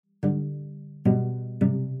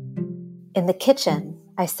In the kitchen,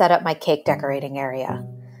 I set up my cake decorating area.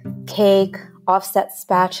 Cake, offset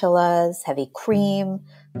spatulas, heavy cream,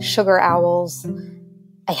 sugar owls.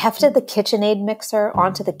 I hefted the KitchenAid mixer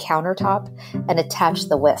onto the countertop and attached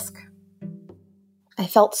the whisk. I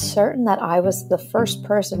felt certain that I was the first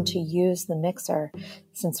person to use the mixer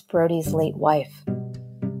since Brody's late wife.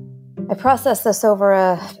 I processed this over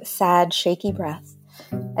a sad, shaky breath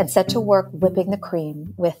and set to work whipping the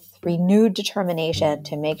cream with renewed determination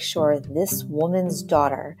to make sure this woman's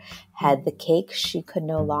daughter had the cake she could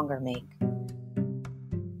no longer make.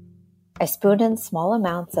 I spooned in small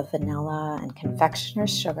amounts of vanilla and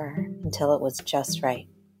confectioner's sugar until it was just right.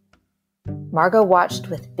 Margot watched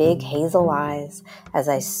with big hazel eyes as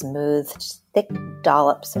I smoothed thick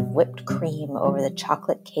dollops of whipped cream over the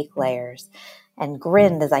chocolate cake layers and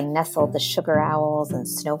grinned as I nestled the sugar owls and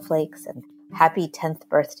snowflakes and happy 10th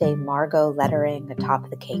birthday Margot lettering atop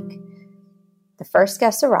the cake. The first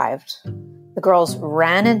guest arrived. The girls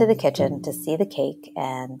ran into the kitchen to see the cake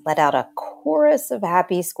and let out a chorus of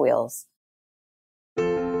happy squeals.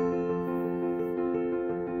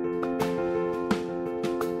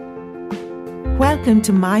 Welcome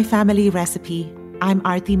to My Family Recipe. I'm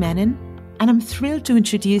Aarti Menon, and I'm thrilled to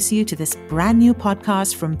introduce you to this brand new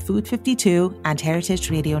podcast from Food 52 and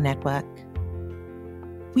Heritage Radio Network.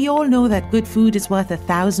 We all know that good food is worth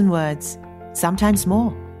 1,000 words, sometimes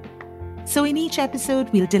more. So in each episode,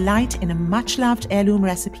 we'll delight in a much-loved heirloom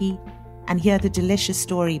recipe and hear the delicious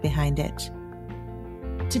story behind it.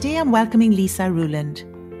 Today, I'm welcoming Lisa Ruland,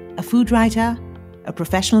 a food writer, a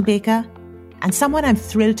professional baker, and someone I'm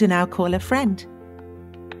thrilled to now call a friend.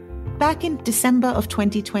 Back in December of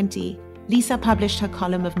 2020, Lisa published her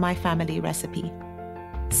column of My Family Recipe.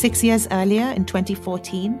 6 years earlier, in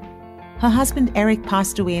 2014, her husband Eric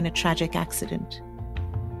passed away in a tragic accident.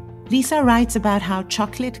 Lisa writes about how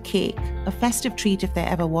chocolate cake, a festive treat if there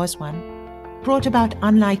ever was one, brought about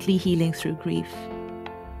unlikely healing through grief.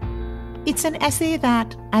 It's an essay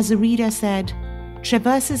that, as the reader said,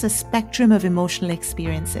 traverses a spectrum of emotional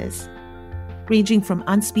experiences, ranging from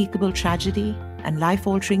unspeakable tragedy and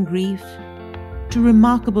life-altering grief to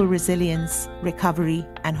remarkable resilience, recovery,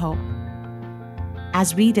 and hope.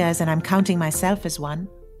 As readers, and I'm counting myself as one,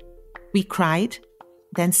 we cried,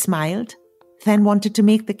 then smiled, then wanted to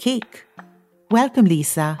make the cake. Welcome,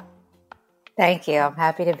 Lisa. Thank you. I'm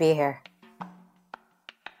happy to be here.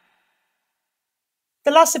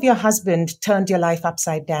 The loss of your husband turned your life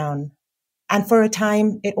upside down. And for a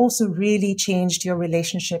time, it also really changed your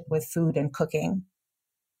relationship with food and cooking.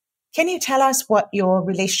 Can you tell us what your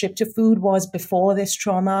relationship to food was before this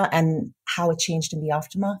trauma and how it changed in the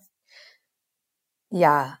aftermath?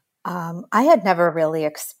 Yeah, I had never really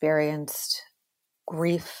experienced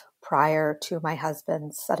grief prior to my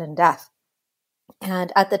husband's sudden death.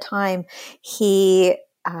 And at the time, he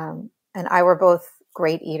and I were both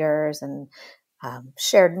great eaters and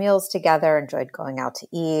shared meals together, enjoyed going out to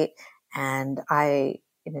eat. And I,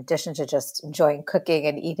 in addition to just enjoying cooking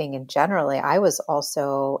and eating in generally, I was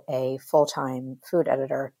also a full-time food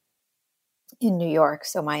editor in New York.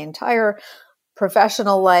 So my entire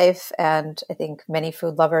professional life, and I think many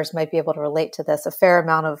food lovers might be able to relate to this, a fair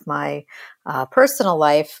amount of my personal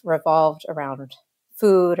life revolved around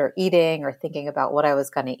food or eating or thinking about what I was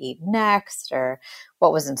going to eat next or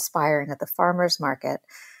what was inspiring at the farmer's market.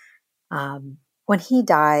 When he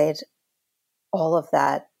died, all of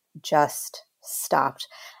that just stopped.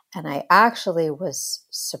 And I actually was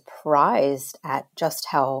surprised at just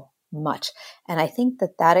how much. And I think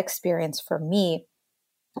that that experience for me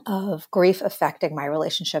of grief affecting my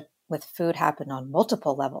relationship with food happened on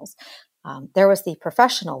multiple levels. There was the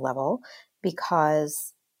professional level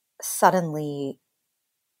because suddenly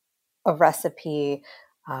a recipe,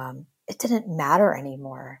 it didn't matter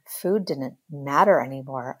anymore. Food didn't matter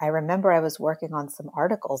anymore. I remember I was working on some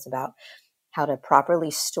articles about how to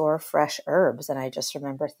properly store fresh herbs. And I just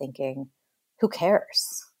remember thinking, who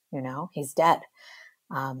cares? You know, he's dead.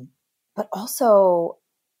 But also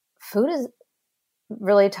food is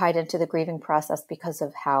really tied into the grieving process because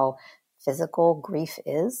of how physical grief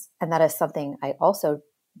is. And that is something I also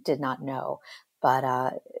did not know,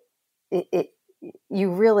 but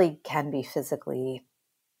you really can be physically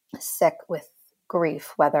sick with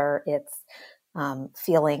grief, whether it's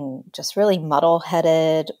feeling just really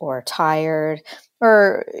muddle-headed or tired,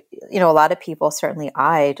 or, you know, a lot of people, certainly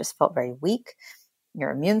I just felt very weak.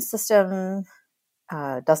 Your immune system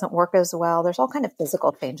doesn't work as well. There's all kind of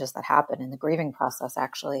physical changes that happen in the grieving process,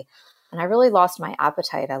 actually. And I really lost my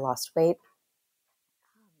appetite. I lost weight.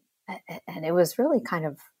 And it was really kind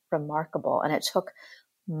of remarkable. And it took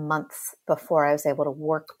months before I was able to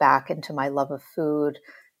work back into my love of food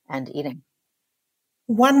and eating.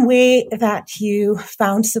 One way that you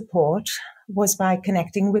found support was by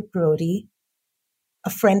connecting with Brody, a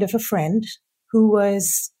friend of a friend who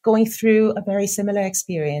was going through a very similar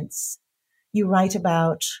experience. You write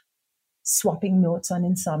about swapping notes on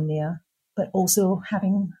insomnia, but also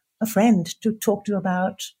having a friend to talk to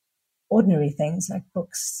about ordinary things like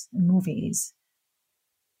books and movies.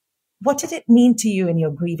 What did it mean to you in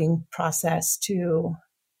your grieving process to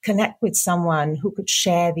connect with someone who could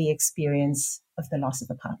share the experience of the loss of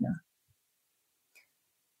a partner?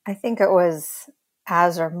 I think it was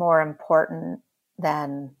as or more important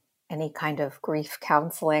than any kind of grief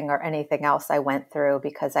counseling or anything else I went through,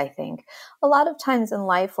 because I think a lot of times in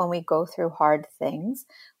life when we go through hard things,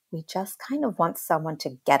 we just kind of want someone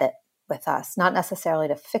to get it with us, not necessarily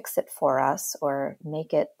to fix it for us or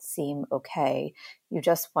make it seem okay. You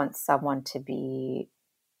just want someone to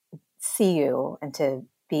see you and to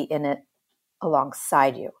be in it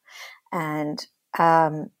alongside you. And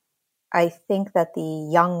I think that the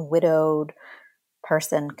young widowed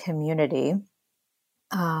person community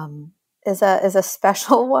is a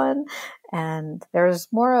special one, and there's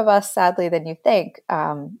more of us, sadly, than you think.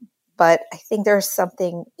 But I think there's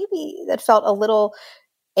something maybe that felt a little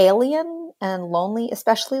alien and lonely,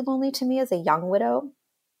 especially lonely to me as a young widow.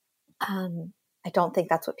 I don't think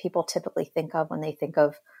that's what people typically think of when they think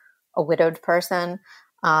of a widowed person.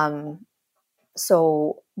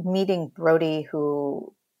 So meeting Brody,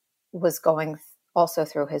 who was going also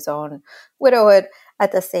through his own widowhood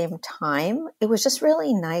at the same time, it was just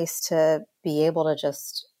really nice to be able to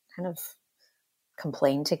just kind of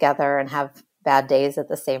complain together and have bad days at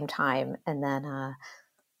the same time. And then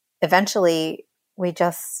eventually we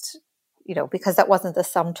just, because that wasn't the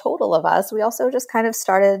sum total of us, we also just kind of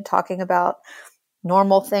started talking about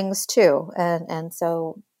normal things too. And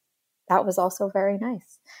so that was also very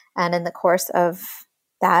nice. And in the course of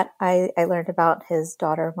that, I learned about his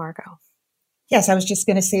daughter, Margot. Yes, I was just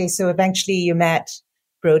going to say, so eventually you met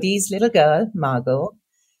Brody's little girl, Margot,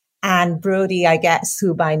 and Brody, I guess,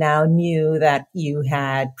 who by now knew that you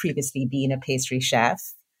had previously been a pastry chef,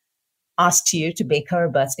 asked you to bake her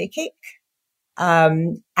a birthday cake.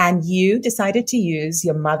 And you decided to use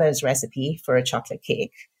your mother's recipe for a chocolate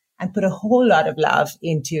cake and put a whole lot of love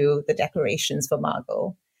into the decorations for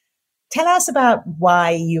Margot. Tell us about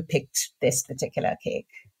why you picked this particular cake.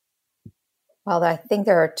 Well, I think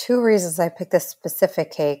there are two reasons I picked this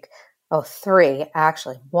specific cake. Oh, three,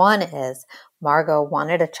 actually. One is Margot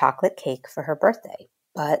wanted a chocolate cake for her birthday.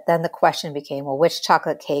 But then the question became, well, which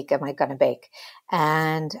chocolate cake am I going to bake?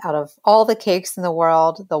 And out of all the cakes in the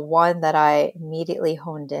world, the one that I immediately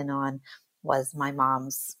honed in on was my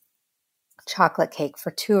mom's chocolate cake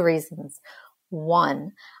for two reasons.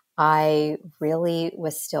 One, I really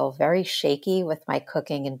was still very shaky with my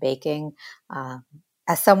cooking and baking.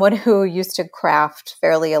 As someone who used to craft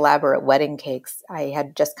fairly elaborate wedding cakes, I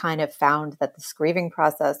had just kind of found that this grieving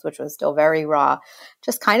process, which was still very raw,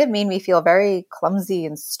 just kind of made me feel very clumsy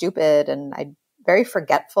and stupid, and very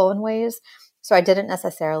forgetful in ways. So I didn't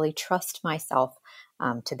necessarily trust myself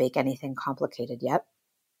to bake anything complicated yet.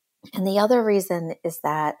 And the other reason is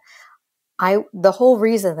that the whole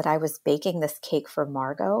reason that I was baking this cake for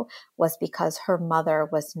Margot was because her mother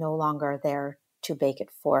was no longer there to bake it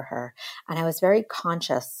for her. And I was very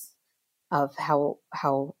conscious of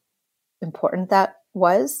how important that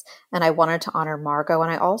was. And I wanted to honor Margot.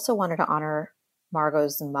 And I also wanted to honor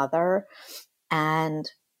Margot's mother. And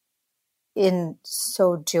in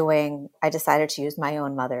so doing, I decided to use my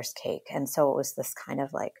own mother's cake. And so it was this kind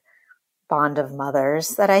of like bond of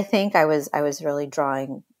mothers that I think I was really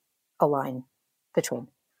drawing a line between.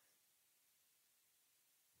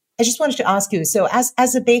 I just wanted to ask you, so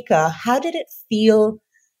as a baker, how did it feel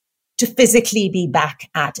to physically be back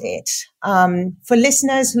at it? For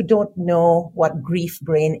listeners who don't know what grief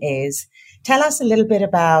brain is, tell us a little bit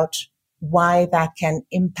about why that can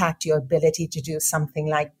impact your ability to do something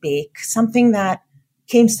like bake, something that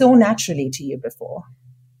came so naturally to you before.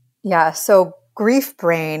 Yeah, so grief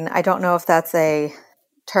brain, I don't know if that's a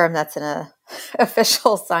term that's in a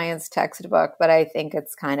official science textbook, but I think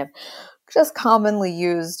it's kind of just commonly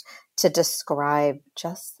used to describe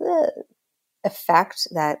just the effect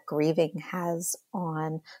that grieving has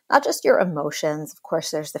on not just your emotions. Of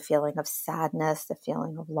course, there's the feeling of sadness, the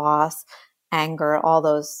feeling of loss, anger, all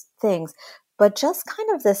those things, but just kind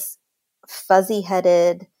of this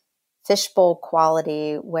fuzzy-headed fishbowl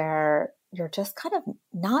quality where you're just kind of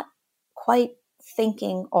not quite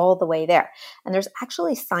thinking all the way there. And there's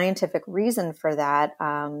actually scientific reason for that.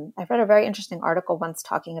 I've read a very interesting article once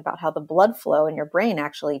talking about how the blood flow in your brain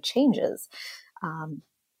actually changes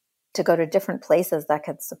to go to different places that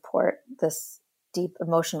can support this deep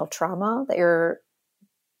emotional trauma that you're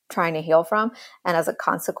trying to heal from. And as a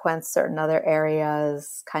consequence, certain other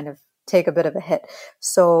areas kind of take a bit of a hit.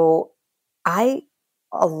 So I,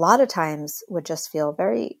 a lot of times, would just feel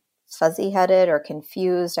very fuzzy headed or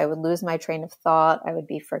confused. I would lose my train of thought. I would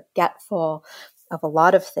be forgetful of a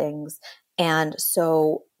lot of things. And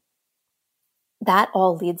so that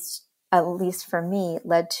all leads, at least for me,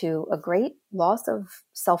 led to a great loss of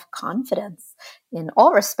self-confidence in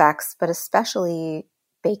all respects, but especially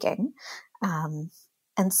baking.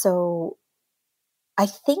 And so I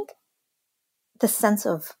think the sense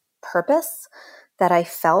of purpose that I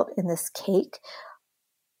felt in this cake,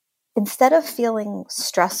 instead of feeling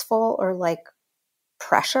stressful or like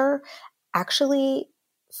pressure, actually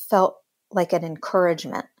felt like an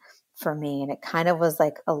encouragement for me. And it kind of was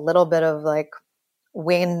like a little bit of like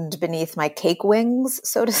wind beneath my cake wings,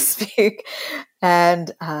 so to speak.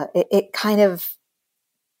 And it kind of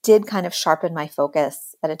did kind of sharpen my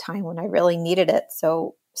focus at a time when I really needed it.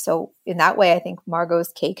 So in that way, I think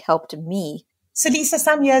Margot's cake helped me. So Lisa,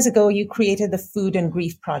 some years ago, you created the Food and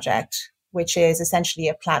Grief Project, which is essentially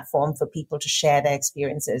a platform for people to share their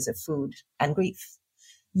experiences of food and grief.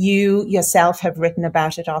 You yourself have written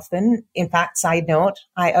about it often. In fact, side note,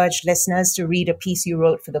 I urge listeners to read a piece you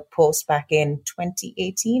wrote for the Post back in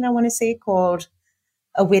 2018, I want to say, called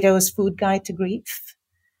A Widow's Food Guide to Grief.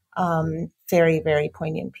 Very, very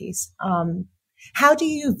poignant piece. How do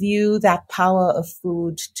you view that power of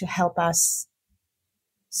food to help us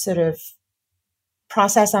sort of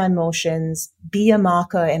process our emotions, be a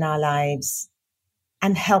marker in our lives,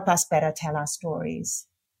 and help us better tell our stories?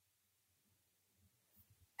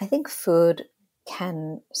 I think food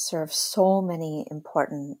can serve so many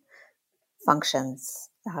important functions,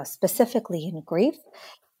 specifically in grief.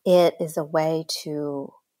 It is a way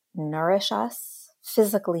to nourish us,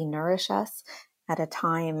 physically nourish us at a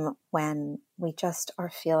time when we just are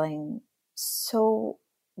feeling so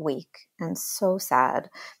weak and so sad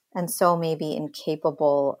and so maybe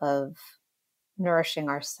incapable of nourishing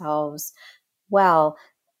ourselves well.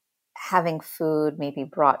 Having food maybe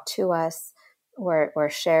brought to us or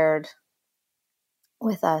shared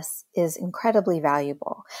with us is incredibly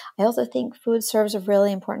valuable. I also think food serves a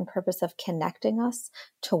really important purpose of connecting us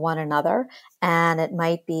to one another. And it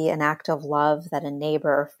might be an act of love that a neighbor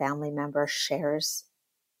or family member shares,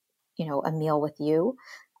 a meal with you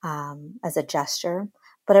as a gesture.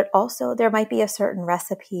 But it also, there might be a certain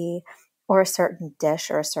recipe or a certain dish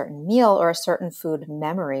or a certain meal or a certain food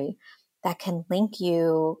memory that can link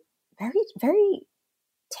you very, very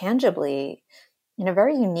tangibly in a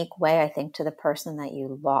very unique way, I think, to the person that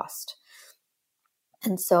you lost.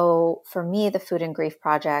 And so for me, the Food and Grief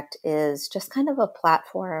Project is just kind of a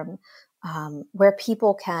platform where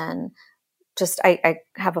people can I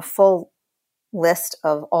have a full list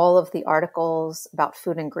of all of the articles about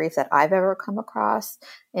food and grief that I've ever come across,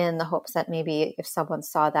 in the hopes that maybe if someone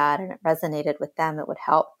saw that and it resonated with them, it would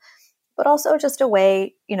help. But also just a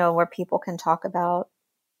way, where people can talk about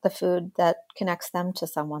the food that connects them to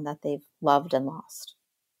someone that they've loved and lost.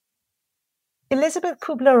 Elizabeth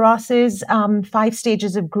Kubler-Ross's 5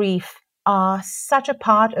 stages of grief are such a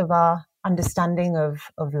part of our understanding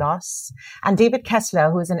of loss. And David Kessler,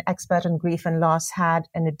 who is an expert on grief and loss, had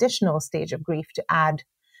an additional stage of grief to add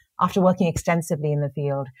after working extensively in the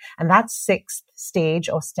field. And that 6th stage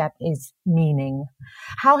or step is meaning.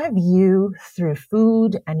 How have you, through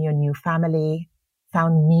food and your new family,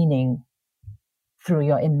 found meaning through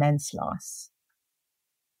your immense loss?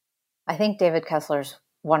 I think David Kessler's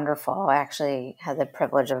wonderful. I actually had the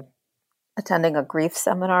privilege of attending a grief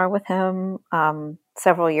seminar with him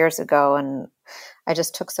several years ago, and I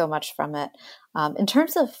just took so much from it. In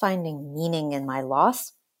terms of finding meaning in my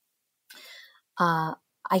loss,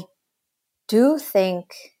 I do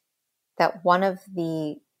think that one of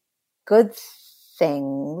the good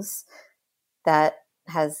things that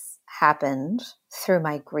has happened through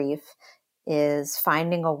my grief is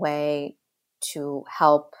finding a way to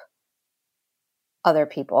help other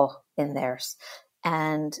people in theirs.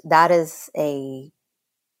 And that is a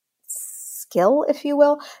skill, if you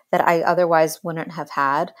will, that I otherwise wouldn't have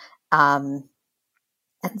had. And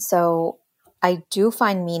so I do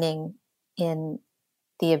find meaning in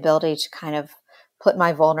the ability to kind of put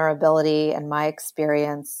my vulnerability and my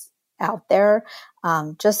experience out there,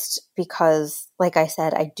 just because, like I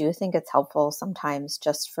said, I do think it's helpful sometimes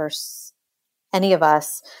just for any of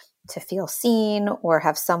us to feel seen or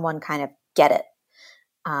have someone kind of get it.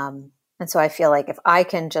 And so I feel like if I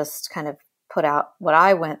can just kind of put out what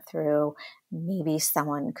I went through, maybe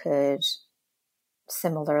someone could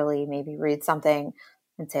similarly maybe read something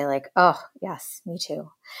and say like, oh, yes, me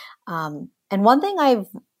too. And one thing I've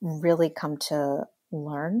really come to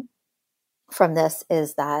learn from this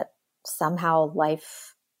is that somehow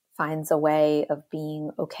life finds a way of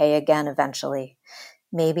being okay again eventually.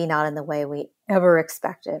 Maybe not in the way we ever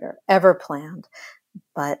expected or ever planned,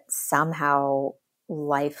 but somehow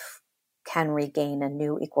life can regain a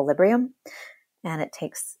new equilibrium, and it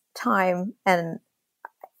takes time,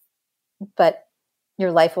 but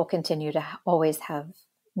your life will continue to always have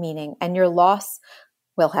meaning, and your loss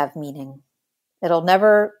will have meaning. It'll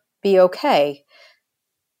never be okay,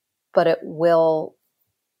 but it will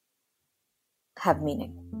have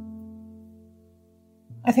meaning.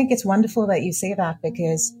 I think it's wonderful that you say that,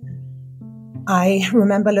 because I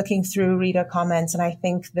remember looking through reader comments, and I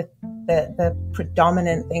think that the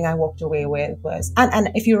predominant thing I walked away with was,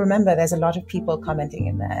 and if you remember, there's a lot of people commenting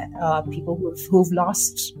in there, people who've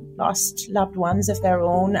lost loved ones of their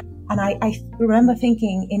own. And I remember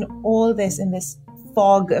thinking, in all this, in this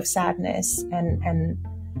fog of sadness, and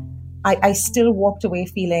I still walked away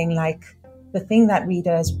feeling like the thing that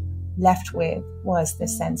readers left with was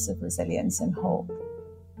this sense of resilience and hope.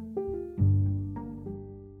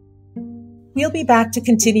 We'll be back to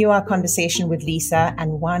continue our conversation with Lisa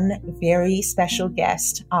and one very special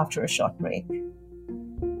guest after a short break.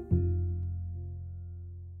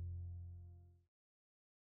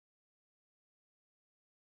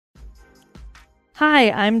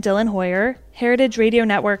 Hi, I'm Dylan Hoyer, Heritage Radio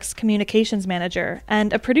Network's communications manager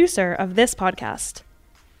and a producer of this podcast.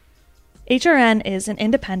 HRN is an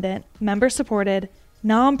independent, member-supported,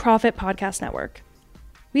 nonprofit podcast network.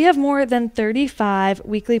 We have more than 35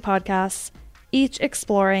 weekly podcasts, each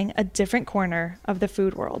exploring a different corner of the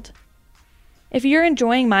food world. If you're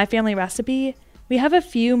enjoying My Family Recipe, we have a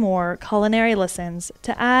few more culinary listens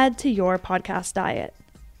to add to your podcast diet.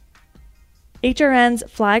 HRN's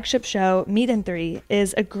flagship show, Meat and Three,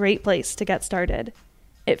 is a great place to get started.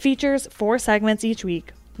 It features 4 segments each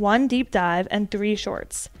week, 1 deep dive and 3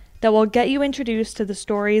 shorts that will get you introduced to the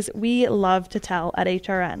stories we love to tell at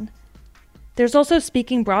HRN. There's also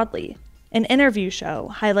Speaking Broadly, an interview show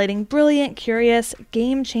highlighting brilliant, curious,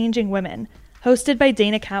 game-changing women, hosted by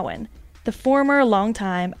Dana Cowan, the former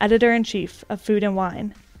longtime editor-in-chief of Food and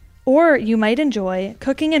Wine. Or you might enjoy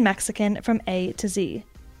Cooking in Mexican from A to Z.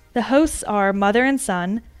 The hosts are mother and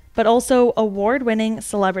son, but also award-winning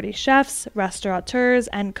celebrity chefs, restaurateurs,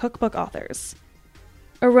 and cookbook authors.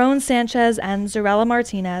 Aarón Sanchez and Zarela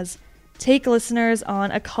Martinez take listeners on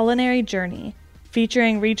a culinary journey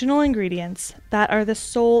featuring regional ingredients that are the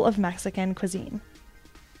soul of Mexican cuisine.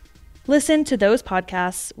 Listen to those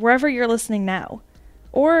podcasts wherever you're listening now,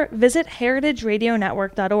 or visit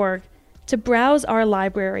heritageradionetwork.org to browse our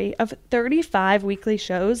library of 35 weekly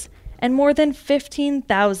shows and more than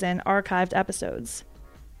 15,000 archived episodes.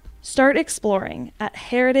 Start exploring at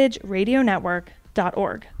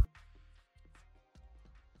heritageradionetwork.org.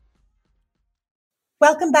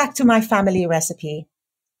 Welcome back to My Family Recipe.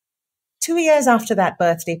 2 years after that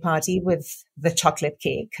birthday party with the chocolate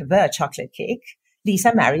cake,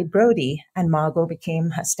 Lisa married Brody and Margot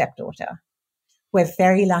became her stepdaughter. We're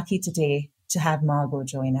very lucky today to have Margot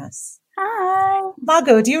join us. Hi.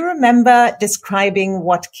 Margot, do you remember describing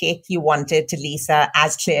what cake you wanted to Lisa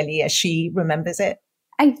as clearly as she remembers it?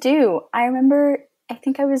 I do. I remember, I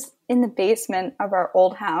think I was in the basement of our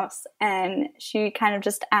old house and she kind of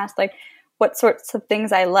just asked what sorts of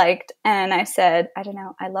things I liked. And I said, I don't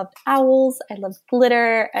know, I loved owls, I loved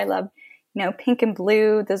glitter, I loved, pink and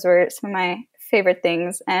blue. Those were some of my favorite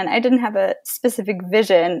things. And I didn't have a specific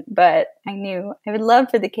vision, but I knew I would love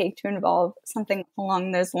for the cake to involve something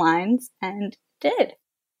along those lines, and it did.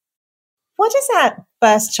 What is that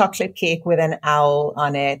first chocolate cake with an owl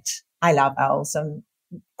on it? I love owls. I'm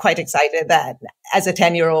quite excited that as a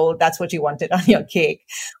 10-year-old, that's what you wanted on your cake.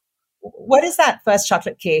 What does that first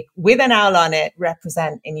chocolate cake with an owl on it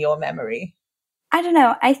represent in your memory? I don't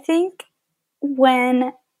know. I think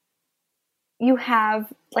when you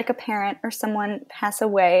have a parent or someone pass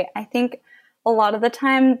away, I think a lot of the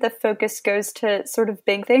time the focus goes to sort of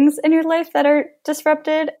big things in your life that are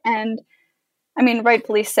disrupted. And I mean,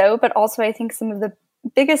 rightfully so, but also I think some of the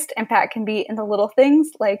biggest impact can be in the little things,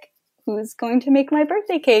 like who's going to make my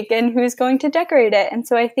birthday cake and who's going to decorate it. And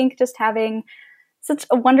so I think just having such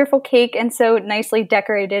a wonderful cake and so nicely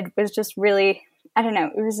decorated was just really, I don't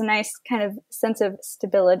know, it was a nice kind of sense of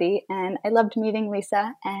stability. And I loved meeting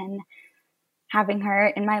Lisa and having her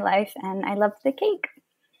in my life, and I loved the cake.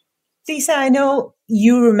 Lisa, I know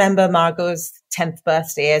you remember Margot's 10th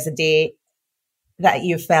birthday as a day that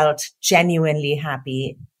you felt genuinely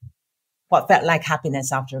happy, what felt like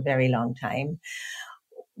happiness after a very long time.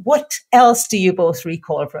 What else do you both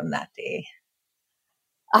recall from that day?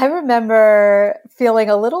 I remember feeling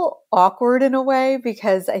a little awkward in a way,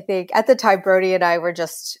 because I think at the time Brody and I were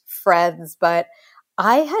just friends, but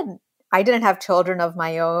I didn't have children of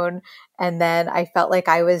my own. And then I felt like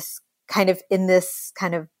I was kind of in this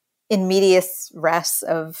kind of in medias res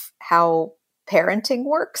of how parenting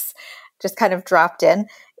works, just kind of dropped in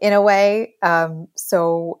a way.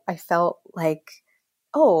 So I felt like,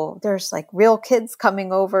 oh, there's like real kids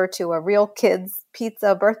coming over to a real kids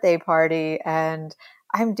pizza birthday party and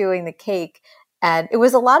I'm doing the cake. And it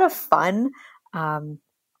was a lot of fun. And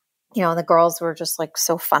the girls were just like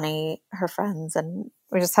so funny, her friends, and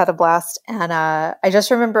we just had a blast. And I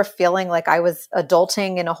just remember feeling like I was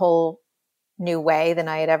adulting in a whole new way than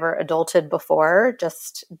I had ever adulted before,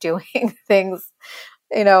 just doing things,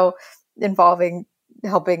 involving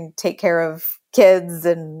helping take care of kids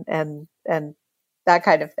and that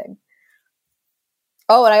kind of thing.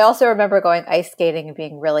 Oh, and I also remember going ice skating and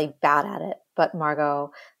being really bad at it, but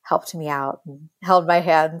Margot helped me out and held my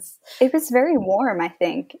hands. It was very warm, I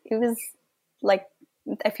think. It was like,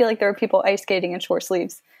 I feel like there were people ice skating in short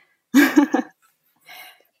sleeves.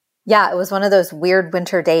 Yeah, it was one of those weird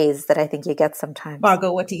winter days that I think you get sometimes.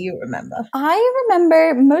 Margot, what do you remember? I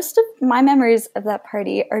remember most of my memories of that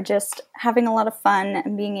party are just having a lot of fun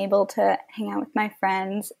and being able to hang out with my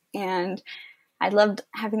friends. And I loved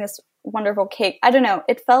having this wonderful cake. I don't know.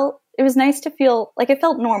 It was nice to feel like it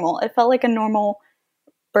felt normal. It felt like a normal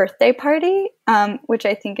birthday party, which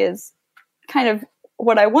I think is kind of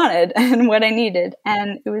what I wanted and what I needed.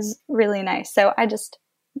 And it was really nice. So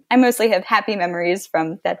I mostly have happy memories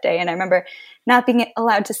from that day. And I remember not being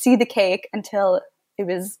allowed to see the cake until it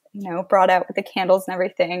was, brought out with the candles and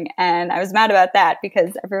everything. And I was mad about that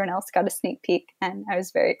because everyone else got a sneak peek and I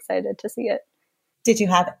was very excited to see it. Did you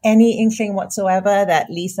have any inkling whatsoever that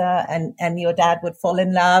Lisa and your dad would fall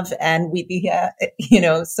in love and we'd be here,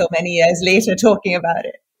 so many years later talking about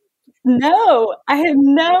it? No, I had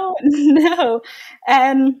no.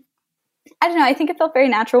 And I don't know. I think it felt very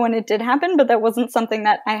natural when it did happen, but that wasn't something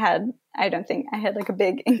that I don't think I had like a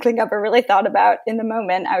big inkling of or really thought about in the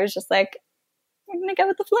moment. I was just like, I'm going to go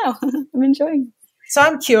with the flow. I'm enjoying it. So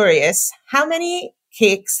I'm curious, how many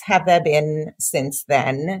cakes have there been since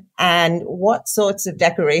then? And what sorts of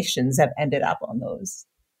decorations have ended up on those?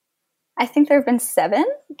 I think there have been 7,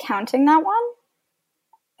 counting that one.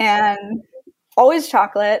 And always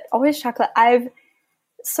chocolate. I've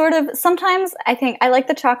sometimes I think I like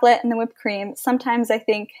the chocolate and the whipped cream. Sometimes I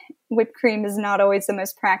think whipped cream is not always the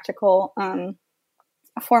most practical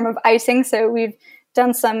form of icing. So we've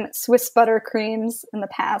done some Swiss butter creams in the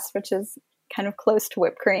past, which is kind of close to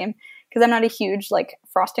whipped cream because I'm not a huge like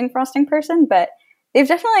frosting person, but they've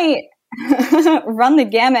definitely run the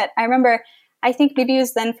gamut. I remember, I think maybe it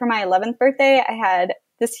was then for my 11th birthday, I had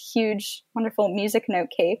this huge, wonderful music note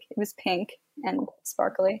cake. It was pink and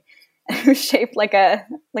sparkly. It was shaped like a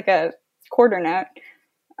quarter note.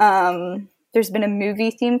 There's been a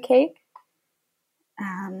movie themed cake.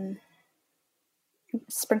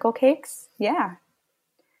 Sprinkle cakes. Yeah.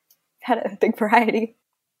 Had a big variety.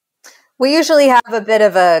 We usually have a bit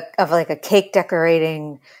of a cake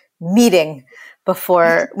decorating meeting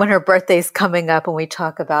before when her birthday's coming up and we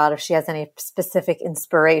talk about if she has any specific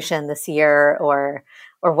inspiration this year or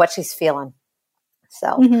what she's feeling.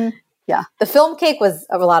 So yeah, the film cake was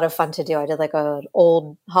a lot of fun to do. I did like an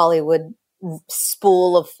old Hollywood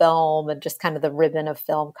spool of film and just kind of the ribbon of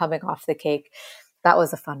film coming off the cake. That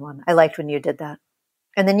was a fun one. I liked when you did that.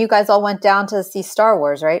 And then you guys all went down to see Star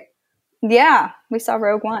Wars, right? Yeah, we saw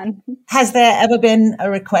Rogue One. Has there ever been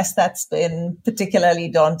a request that's been particularly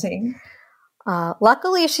daunting?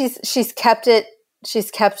 Luckily, she's kept it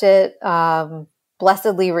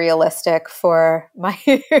blessedly realistic for my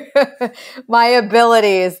my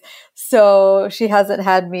abilities. So she hasn't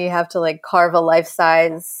had me have to like carve a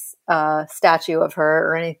life-size statue of her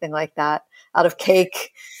or anything like that out of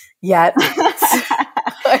cake yet.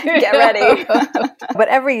 Get ready. But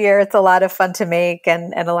every year it's a lot of fun to make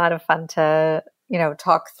and a lot of fun to,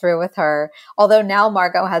 talk through with her. Although now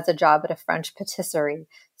Margot has a job at a French patisserie.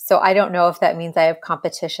 So I don't know if that means I have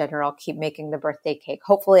competition or I'll keep making the birthday cake.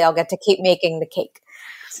 Hopefully I'll get to keep making the cake.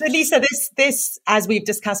 So Lisa, this as we've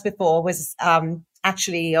discussed before, was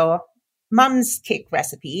actually your mum's cake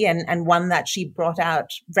recipe and one that she brought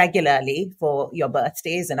out regularly for your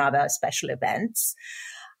birthdays and other special events.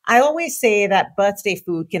 I always say that birthday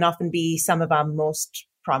food can often be some of our most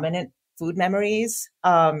prominent food memories.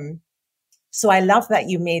 So I love that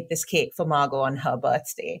you made this cake for Margot on her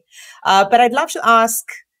birthday. But I'd love to ask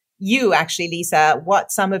you, actually, Lisa,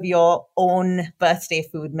 what some of your own birthday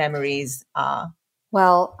food memories are.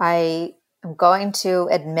 Well, I am going to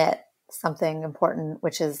admit something important,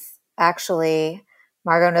 which is actually,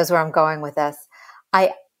 Margot knows where I'm going with this.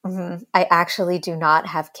 I actually do not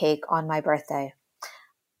have cake on my birthday.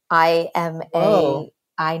 Oh,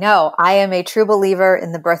 I know, I am a true believer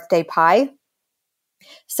in the birthday pie.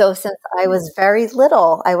 So since I was very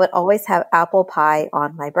little, I would always have apple pie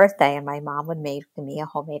on my birthday, and my mom would make me a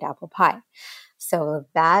homemade apple pie. So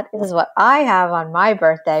that is what I have on my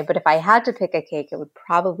birthday. But if I had to pick a cake, it would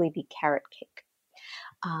probably be carrot cake.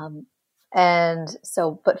 Um, and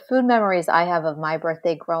so, but food memories I have of my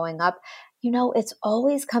birthday growing up, it's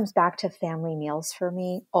always comes back to family meals for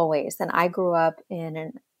me, always. And I grew up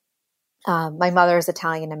my mother is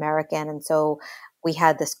Italian American. And so we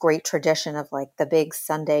had this great tradition of like the big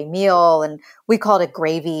Sunday meal, and we called it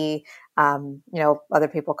gravy. Other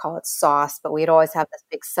people call it sauce, but we'd always have this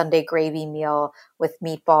big Sunday gravy meal with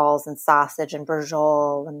meatballs and sausage and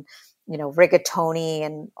brujol and, rigatoni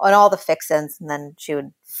and all the fixins. And then she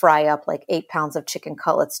would fry up like 8 pounds of chicken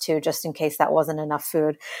cutlets too, just in case that wasn't enough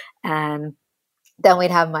food. And then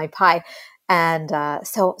we'd have my pie. And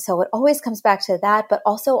so it always comes back to that, but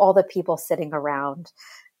also all the people sitting around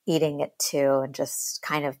eating it too, and just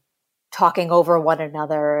kind of talking over one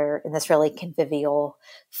another in this really convivial,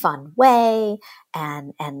 fun way.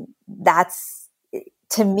 And that's,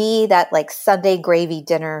 to me, that like Sunday gravy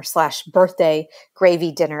dinner / birthday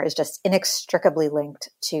gravy dinner is just inextricably linked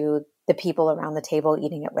to the people around the table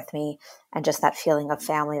eating it with me, and just that feeling of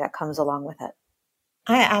family that comes along with it.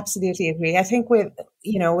 I absolutely agree. I think with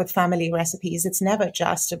family recipes, it's never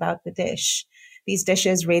just about the dish. These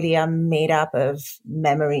dishes really are made up of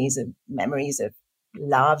memories of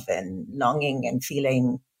love and longing and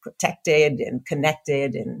feeling protected and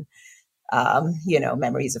connected, and,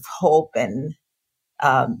 memories of hope. And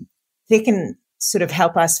they can sort of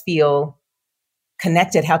help us feel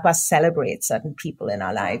connected, help us celebrate certain people in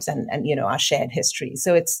our lives and our shared history.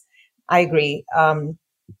 So I agree.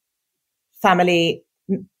 Family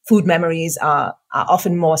food memories are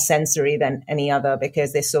often more sensory than any other,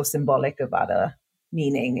 because they're so symbolic of other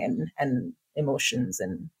meaning and emotions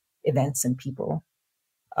and events and people.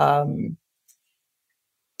 Do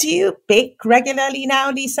you bake regularly now,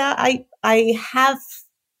 Lisa? I have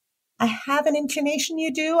an inclination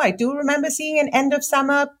you do. I do remember seeing an end of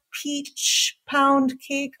summer peach pound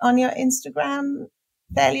cake on your Instagram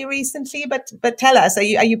fairly recently, but tell us, are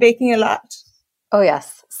you baking a lot? Oh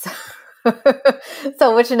yes.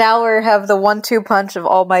 So which now we have the 1-2 punch of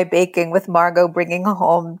all my baking, with Margot bringing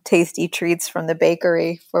home tasty treats from the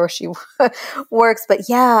bakery where she works. But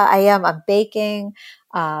yeah, I'm baking,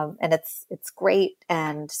 and it's great.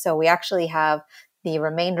 And so we actually have the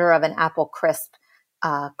remainder of an apple crisp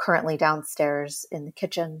currently downstairs in the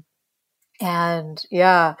kitchen. And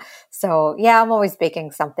yeah, so yeah, I'm always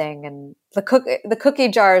baking something, and the cookie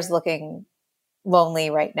jar is looking lonely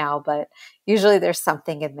right now, but usually there's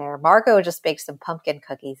something in there. Margot just baked some pumpkin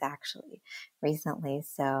cookies actually recently.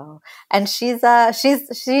 So, and she's a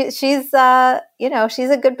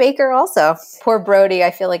good baker also. Poor Brody. I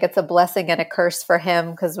feel like it's a blessing and a curse for him,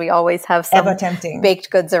 because we always have some ever tempting baked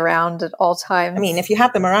goods around at all times. I mean, if you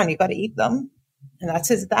have them around, you got to eat them, and that's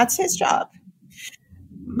his job.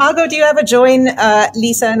 Margot, do you ever join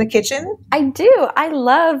Lisa in the kitchen? I do. I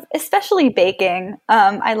love, especially baking.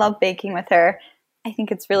 I love baking with her. I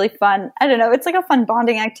think it's really fun. I don't know. It's like a fun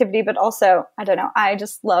bonding activity, but also, I don't know. I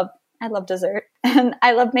love dessert, and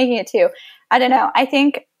I love making it too. I don't know. I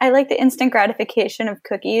think I like the instant gratification of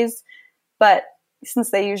cookies, but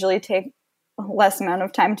since they usually take a less amount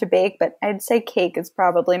of time to bake, but I'd say cake is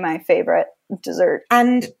probably my favorite dessert.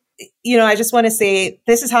 And I just want to say,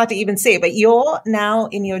 this is hard to even say, but you're now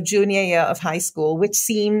in your junior year of high school, which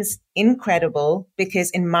seems incredible,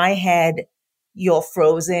 because in my head, you're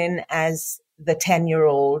frozen as the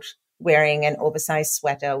 10-year-old wearing an oversized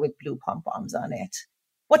sweater with blue pom-poms on it.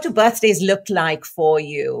 What do birthdays look like for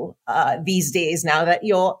you these days, now that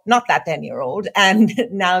you're not that 10-year-old and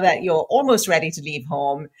now that you're almost ready to leave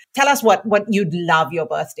home? Tell us what you'd love your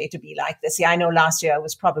birthday to be like this year. I know last year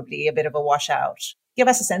was probably a bit of a washout. Give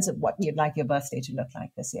us a sense of what you'd like your birthday to look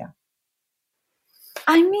like this year.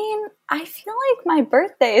 I mean, I feel like my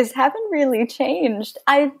birthdays haven't really changed.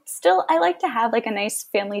 I like to have like a nice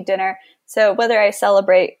family dinner. So whether I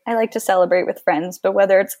like to celebrate with friends, but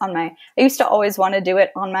whether it's I used to always want to do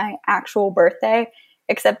it on my actual birthday,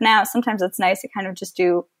 except now sometimes it's nice to kind of just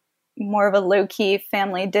do more of a low-key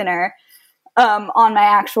family dinner on my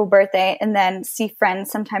actual birthday, and then see friends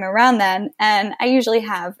sometime around then. And I usually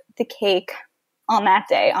have the cake on that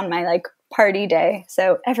day, on my like party day,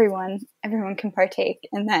 so everyone can partake,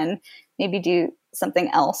 and then maybe do something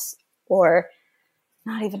else, or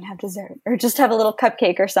not even have dessert, or just have a little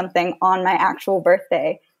cupcake or something on my actual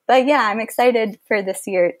birthday. But yeah, I'm excited for this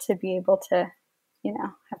year to be able to,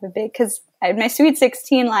 have a big, because I had my sweet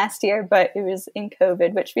 16 last year, but it was in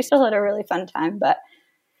COVID, which we still had a really fun time. But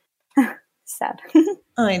sad.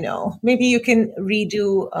 I know. Maybe you can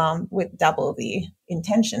redo with double the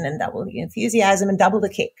intention and double the enthusiasm and double the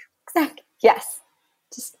cake. Exactly. Yes.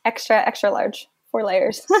 Just extra large, 4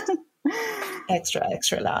 layers.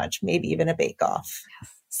 Extra large, maybe even a bake-off.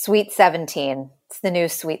 Sweet 17. It's the new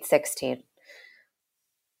sweet 16.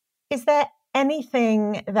 Is there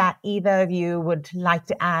anything that either of you would like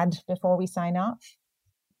to add before we sign off?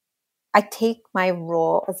 I take my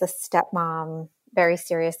role as a stepmom very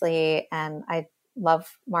seriously, and I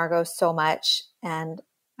love Margot so much, and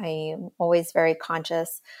I am always very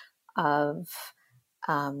conscious of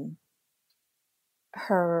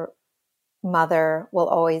her mother will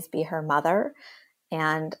always be her mother.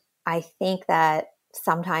 And I think that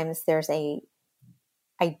sometimes there's a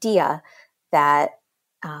idea that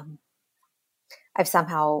I've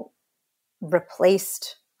somehow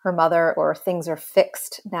replaced her mother, or things are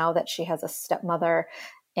fixed now that she has a stepmother.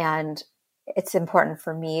 And it's important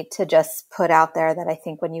for me to just put out there that I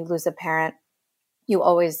think when you lose a parent, you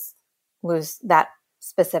always lose that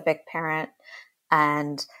specific parent.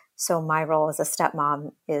 And so my role as a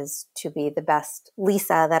stepmom is to be the best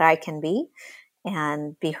Lisa that I can be,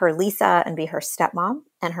 and be her Lisa and be her stepmom,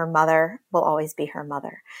 and her mother will always be her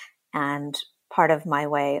mother. And part of my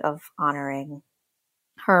way of honoring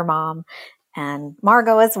her mom and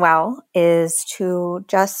Margot as well is to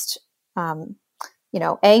just,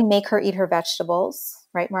 make her eat her vegetables,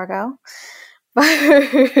 right, Margot?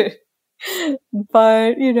 But,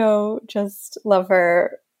 just love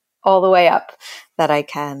her all the way up that I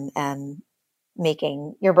can. And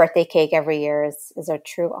making your birthday cake every year is a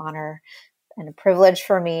true honor and a privilege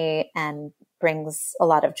for me, and brings a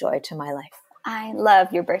lot of joy to my life. I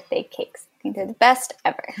love your birthday cakes. I think they're the best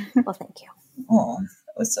ever. Well, thank you. Oh,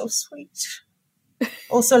 that was so sweet.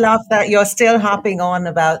 Also love that you're still harping on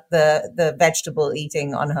about the vegetable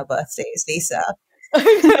eating on her birthdays, Lisa.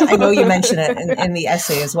 I know you mention it in the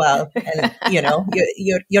essay as well. And,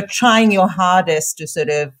 you're trying your hardest to sort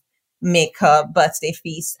of make her birthday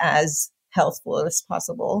feast as healthful as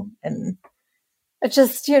possible. And It's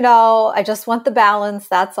just, I just want the balance.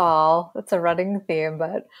 That's all. It's a running theme,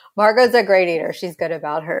 but Margot's a great eater. She's good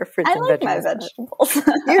about her fruits and vegetables. I like my vegetables.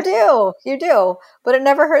 You do. But it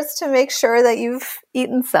never hurts to make sure that you've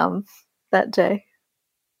eaten some that day.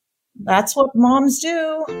 That's what moms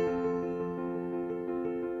do.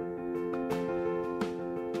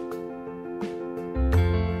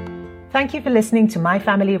 Thank you for listening to My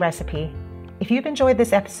Family Recipe. If you've enjoyed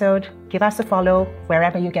this episode, give us a follow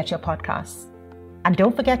wherever you get your podcasts. And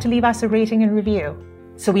don't forget to leave us a rating and review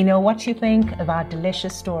so we know what you think of our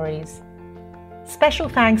delicious stories. Special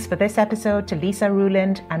thanks for this episode to Lisa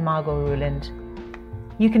Ruland and Margot Ruland.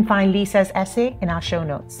 You can find Lisa's essay in our show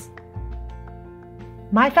notes.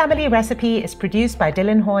 My Family Recipe is produced by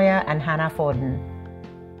Dylan Hoyer and Hannah Forden.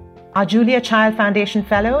 Our Julia Child Foundation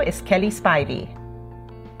Fellow is Kelly Spivey.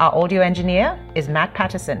 Our audio engineer is Matt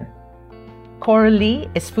Patterson. Coral Lee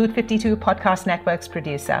is Food 52 Podcast Network's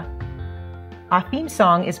producer. Our theme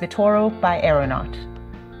song is Vitoro by Aeronaut.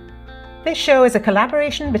 This show is a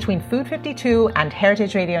collaboration between Food 52 and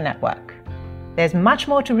Heritage Radio Network. There's much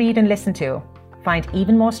more to read and listen to. Find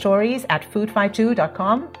even more stories at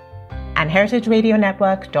food52.com and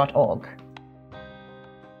heritageradionetwork.org.